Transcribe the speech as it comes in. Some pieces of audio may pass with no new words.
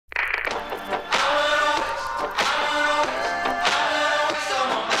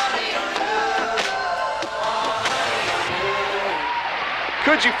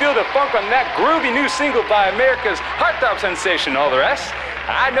Could you feel the funk on that groovy new single by America's heartthrob sensation, All the Rest?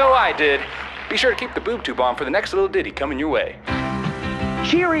 I know I did. Be sure to keep the boob tube on for the next little ditty coming your way.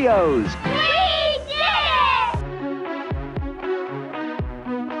 Cheerios! We did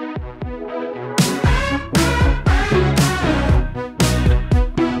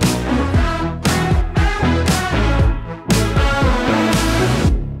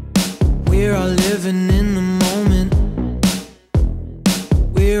it! We're all living in the moment.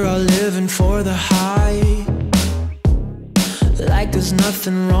 We're all living for the high. Like there's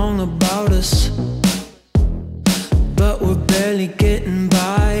nothing wrong about us, but we're barely getting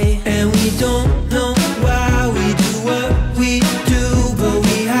by. And we don't know why we do what we do, but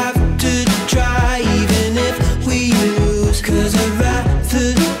we have to try even if we lose. Cause I'd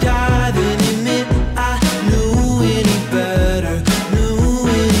rather die than admit I knew any better, knew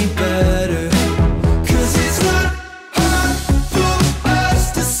any better. Cause it's not hard for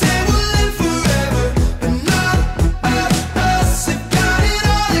us to say we'll live forever, but none of us have got it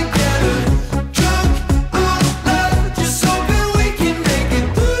all together. Drunk on love, just hoping we can make it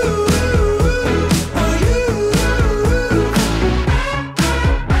through. Oh, you.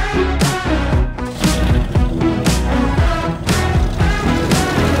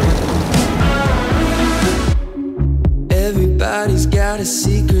 Everybody's got a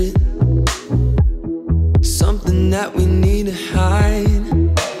secret, something that we need